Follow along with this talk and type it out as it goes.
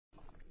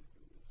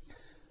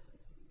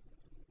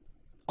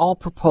all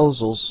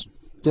proposals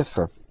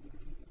differ.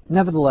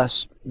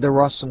 Nevertheless, there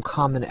are some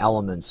common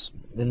elements,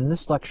 and in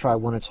this lecture I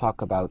want to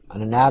talk about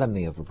an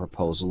anatomy of a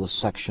proposal, a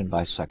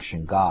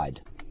section-by-section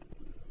guide.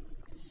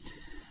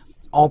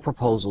 All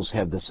proposals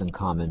have this in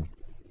common.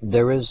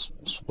 There is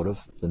sort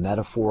of the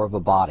metaphor of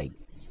a body.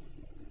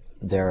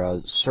 There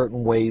are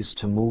certain ways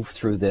to move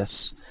through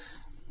this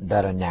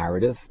that are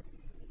narrative,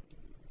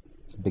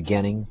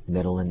 beginning,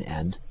 middle, and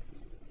end.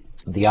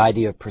 The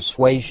idea of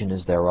persuasion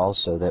is there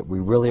also, that we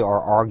really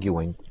are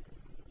arguing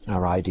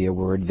our idea,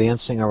 we're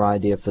advancing our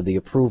idea for the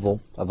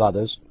approval of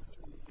others,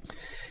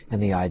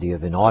 and the idea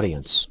of an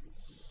audience.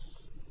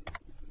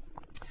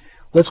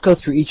 Let's go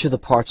through each of the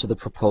parts of the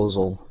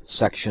proposal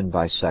section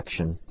by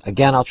section.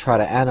 Again, I'll try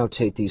to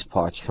annotate these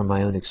parts from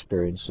my own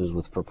experiences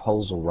with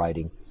proposal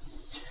writing.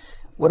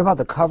 What about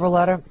the cover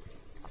letter?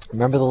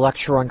 Remember the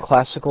lecture on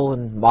classical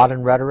and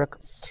modern rhetoric?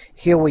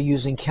 Here we're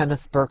using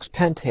Kenneth Burke's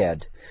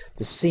pentad: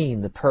 the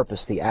scene, the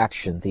purpose, the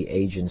action, the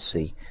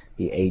agency,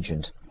 the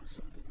agent.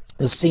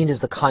 The scene is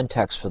the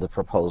context for the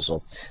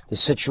proposal, the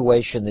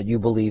situation that you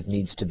believe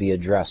needs to be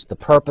addressed. The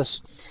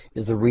purpose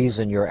is the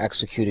reason you're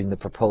executing the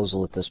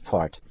proposal at this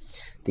part.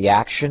 The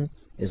action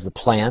is the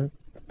plan,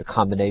 the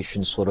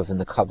combination sort of in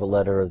the cover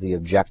letter of the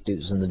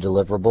objectives and the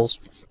deliverables.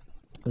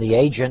 The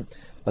agent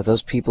are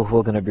those people who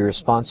are going to be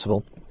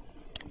responsible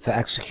for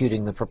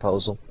executing the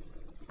proposal.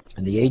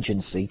 And the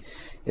agency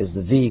is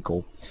the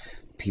vehicle,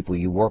 people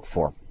you work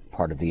for,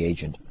 part of the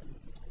agent.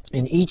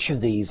 In each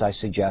of these, I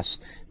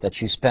suggest that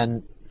you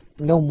spend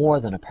no more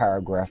than a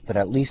paragraph, but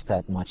at least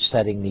that much,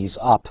 setting these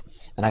up,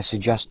 and I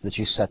suggest that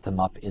you set them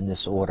up in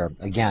this order.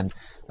 Again,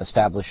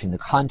 establishing the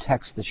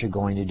context that you're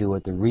going to do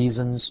it, the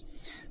reasons,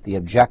 the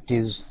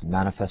objectives, the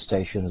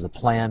manifestation of the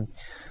plan,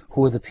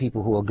 who are the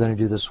people who are going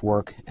to do this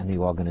work, and the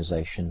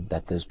organization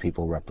that those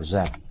people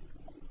represent.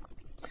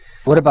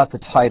 What about the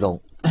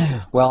title?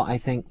 Well, I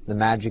think the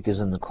magic is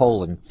in the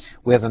colon.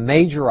 We have a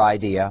major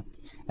idea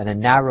and a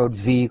narrowed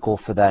vehicle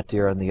for that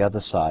there on the other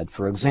side.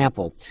 For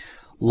example,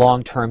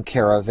 long-term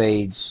care of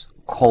AIDS,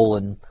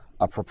 colon,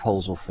 a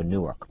proposal for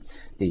Newark.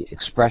 The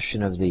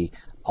expression of the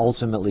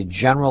ultimately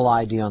general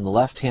idea on the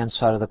left-hand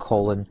side of the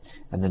colon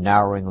and the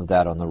narrowing of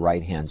that on the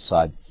right-hand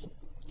side.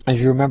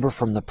 As you remember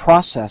from the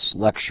process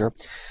lecture,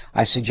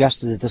 I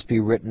suggested that this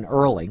be written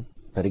early,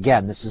 but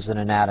again, this is an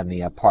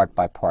anatomy, a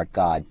part-by-part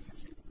guide.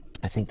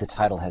 I think the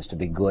title has to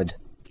be good,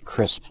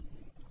 crisp,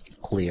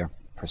 clear,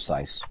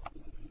 precise.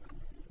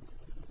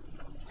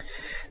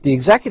 The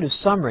executive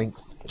summary,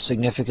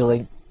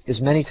 significantly,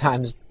 is many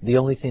times the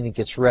only thing that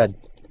gets read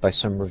by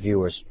some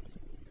reviewers.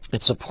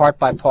 It's a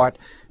part-by-part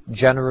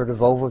generative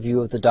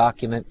overview of the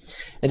document,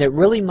 and it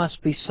really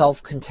must be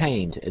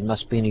self-contained. It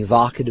must be an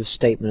evocative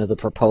statement of the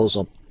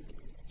proposal.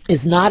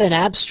 It's not an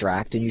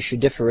abstract, and you should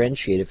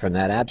differentiate it from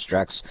that.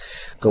 Abstracts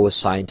go with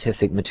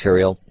scientific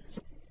material,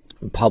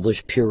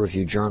 publish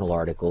peer-reviewed journal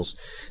articles.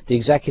 The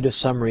executive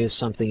summary is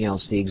something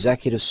else. The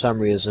executive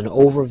summary is an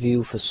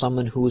overview for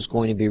someone who is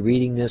going to be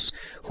reading this,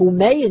 who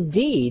may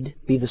indeed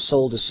be the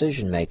sole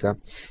decision maker,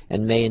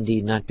 and may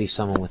indeed not be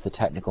someone with the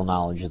technical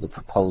knowledge of the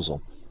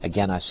proposal.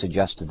 Again, I've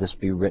suggested this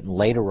be written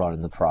later on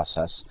in the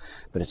process,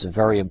 but it's a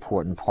very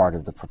important part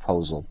of the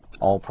proposal.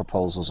 All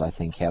proposals, I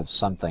think, have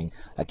something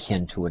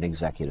akin to an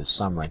executive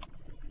summary.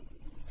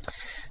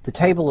 The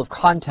table of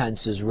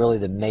contents is really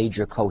the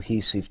major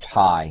cohesive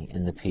tie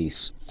in the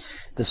piece.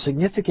 The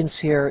significance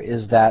here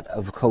is that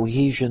of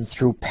cohesion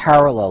through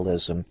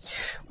parallelism.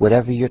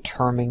 Whatever you're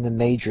terming the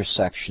major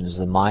sections,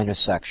 the minor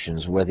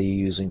sections, whether you're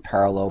using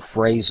parallel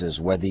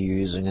phrases, whether you're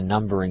using a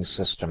numbering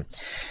system,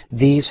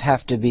 these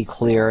have to be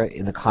clear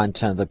in the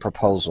content of the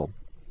proposal.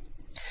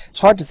 It's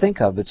hard to think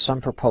of, but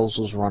some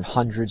proposals run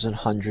hundreds and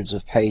hundreds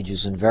of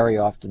pages, and very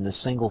often the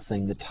single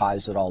thing that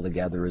ties it all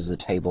together is the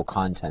table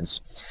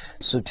contents.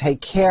 So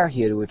take care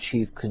here to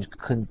achieve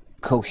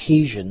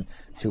cohesion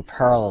through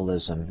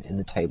parallelism in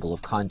the table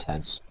of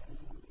contents.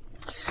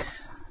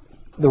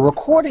 The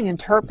recording,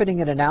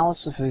 interpreting, and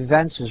analysis of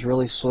events is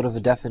really sort of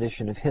a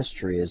definition of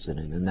history, isn't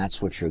it? And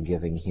that's what you're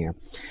giving here.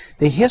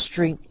 The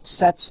history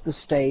sets the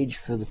stage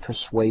for the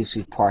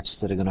persuasive parts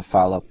that are going to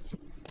follow.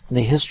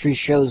 The history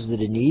shows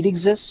that a need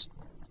exists,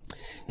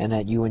 and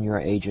that you and your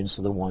agents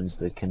are the ones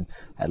that can,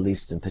 at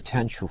least in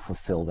potential,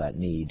 fulfill that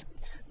need.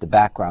 The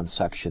background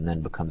section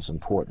then becomes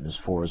important as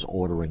far as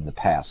ordering the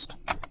past.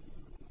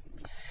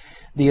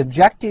 The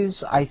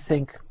objectives, I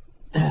think,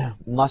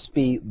 must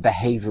be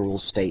behavioral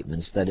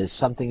statements. That is,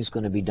 something's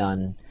going to be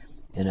done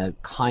in a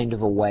kind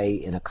of a way,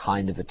 in a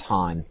kind of a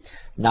time.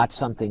 Not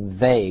something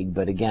vague,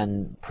 but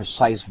again,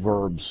 precise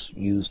verbs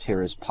used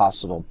here as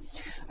possible.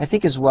 I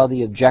think as well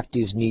the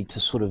objectives need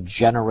to sort of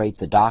generate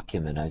the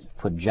document. I've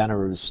put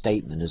generative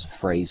statement as a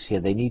phrase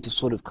here. They need to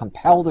sort of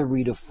compel the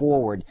reader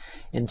forward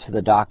into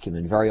the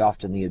document. Very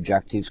often the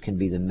objectives can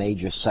be the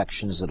major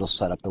sections that will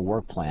set up the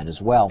work plan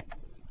as well.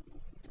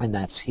 And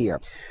that's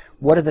here.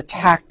 What are the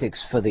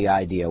tactics for the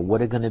idea?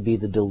 What are going to be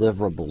the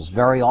deliverables?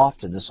 Very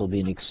often this will be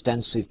an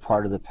extensive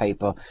part of the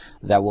paper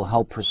that will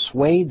help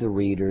persuade the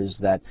readers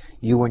that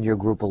you and your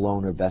group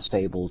alone are best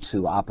able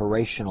to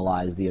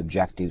operationalize the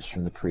objectives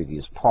from the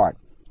previous part.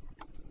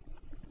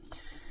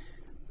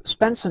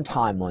 spend some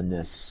time on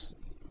this.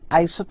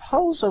 I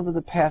suppose over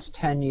the past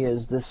 10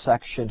 years, this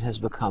section has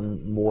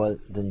become more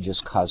than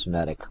just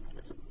cosmetic.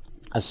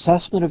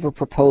 Assessment of a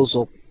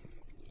proposal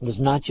does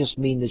not just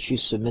mean that you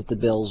submit the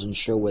bills and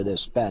show where they're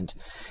spent.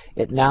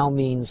 It now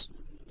means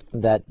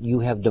that you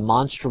have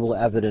demonstrable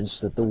evidence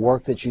that the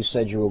work that you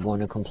said you were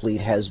going to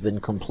complete has been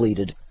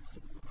completed.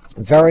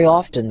 Very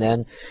often,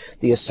 then,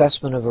 the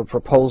assessment of a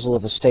proposal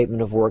of a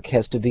statement of work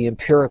has to be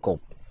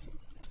empirical.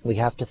 We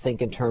have to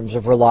think in terms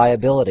of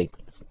reliability.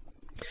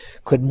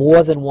 Could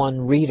more than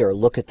one reader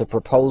look at the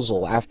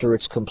proposal after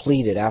it's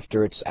completed,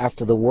 after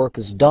the work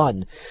is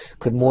done?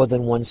 Could more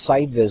than one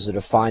site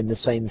visitor find the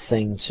same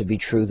thing to be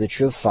true that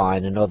you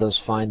find, and are those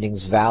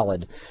findings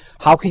valid?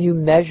 How can you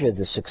measure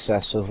the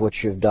success of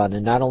what you've done?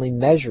 And not only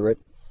measure it,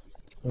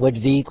 what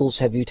vehicles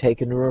have you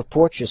taken to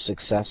report your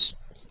success?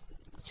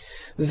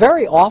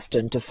 Very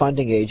often to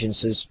funding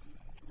agencies,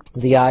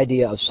 the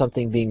idea of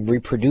something being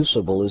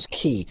reproducible is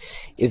key.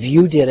 If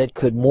you did it,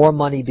 could more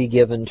money be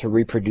given to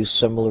reproduce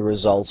similar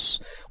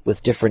results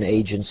with different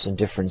agents in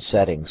different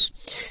settings?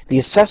 The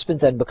assessment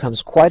then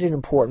becomes quite an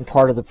important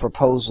part of the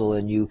proposal,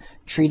 and you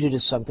treat it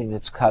as something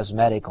that's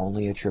cosmetic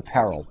only at your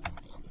peril.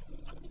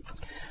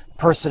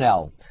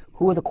 Personnel.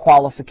 Who are the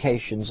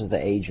qualifications of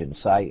the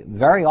agents?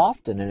 Very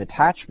often in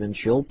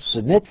attachments you'll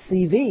submit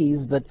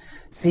CVs, but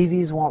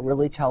CVs won't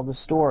really tell the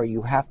story.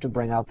 You have to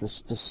bring out the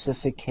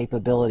specific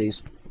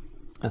capabilities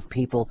of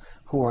people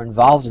who are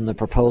involved in the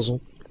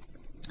proposal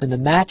and the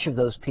match of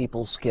those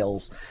people's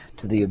skills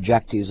to the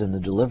objectives and the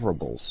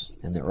deliverables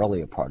in the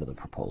earlier part of the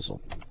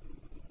proposal.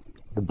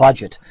 The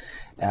budget.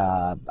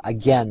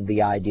 Again,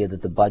 the idea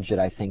that the budget,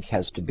 I think,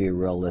 has to be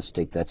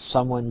realistic, that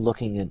someone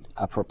looking at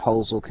a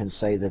proposal can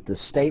say that the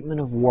statement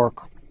of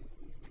work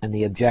and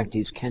the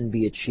objectives can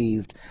be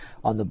achieved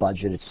on the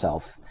budget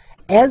itself.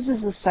 As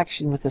is the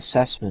section with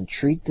assessment,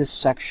 treat this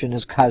section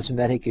as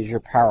cosmetic as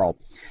your peril.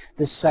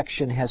 This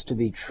section has to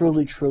be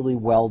truly, truly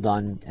well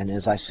done, and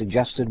as I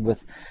suggested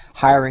with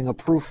hiring a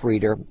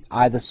proofreader,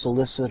 either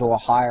solicit or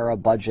hire a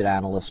budget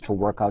analyst to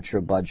work out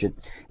your budget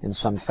in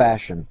some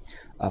fashion.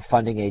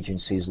 Funding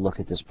agencies look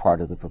at this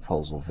part of the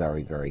proposal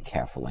very, very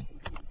carefully.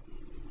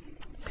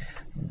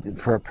 The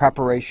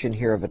preparation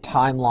here of a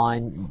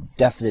timeline,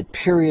 definite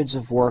periods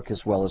of work,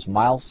 as well as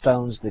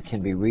milestones that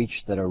can be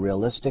reached that are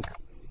realistic,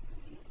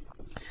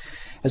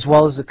 as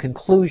well as the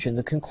conclusion.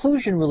 The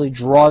conclusion really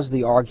draws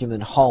the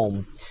argument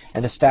home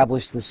and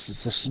establishes the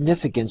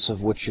significance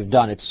of what you've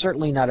done. It's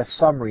certainly not a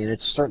summary, and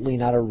it's certainly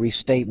not a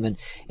restatement.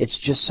 It's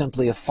just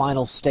simply a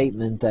final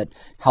statement that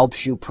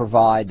helps you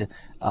provide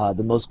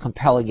the most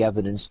compelling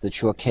evidence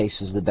that your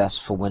case is the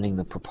best for winning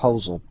the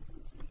proposal.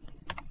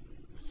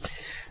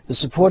 The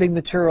supporting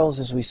materials,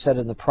 as we said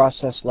in the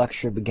process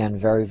lecture, began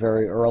very,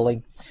 very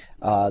early.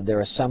 Their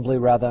assembly,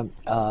 rather,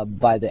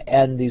 by the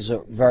end, these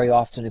are very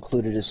often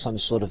included as some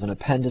sort of an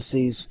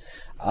appendices.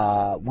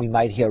 We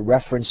might here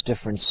reference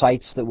different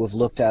sites that we've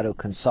looked at or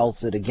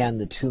consulted. Again,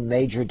 the two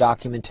major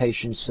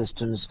documentation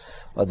systems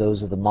are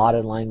those of the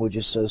Modern Language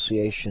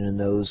Association and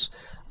those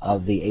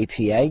of the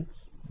APA,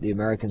 the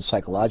American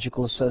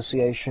Psychological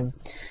Association.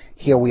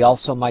 Here we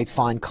also might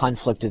find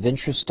conflict of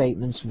interest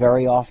statements.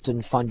 Very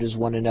often funders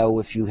want to know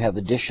if you have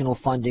additional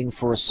funding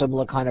for a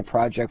similar kind of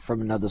project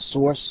from another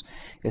source,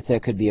 if there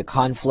could be a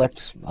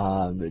conflict,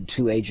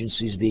 two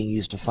agencies being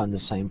used to fund the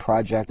same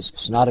project.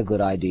 It's not a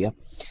good idea,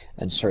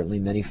 and certainly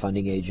many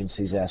funding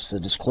agencies ask for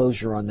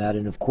disclosure on that,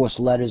 and of course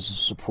letters of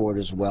support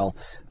as well,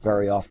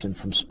 very often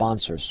from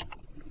sponsors.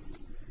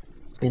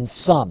 In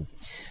sum,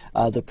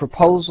 the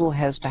proposal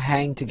has to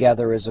hang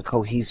together as a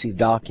cohesive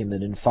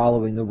document, and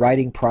following the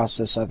writing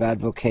process I've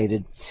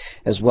advocated,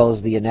 as well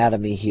as the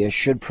anatomy here,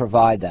 should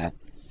provide that.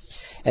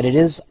 And it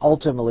is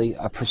ultimately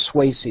a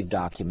persuasive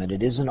document.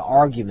 It is an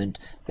argument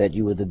that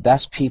you are the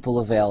best people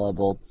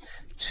available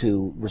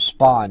to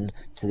respond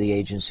to the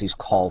agency's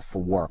call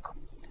for work.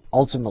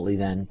 Ultimately,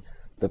 then,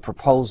 the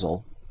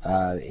proposal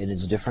in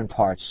its different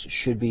parts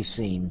should be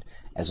seen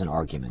as an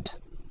argument.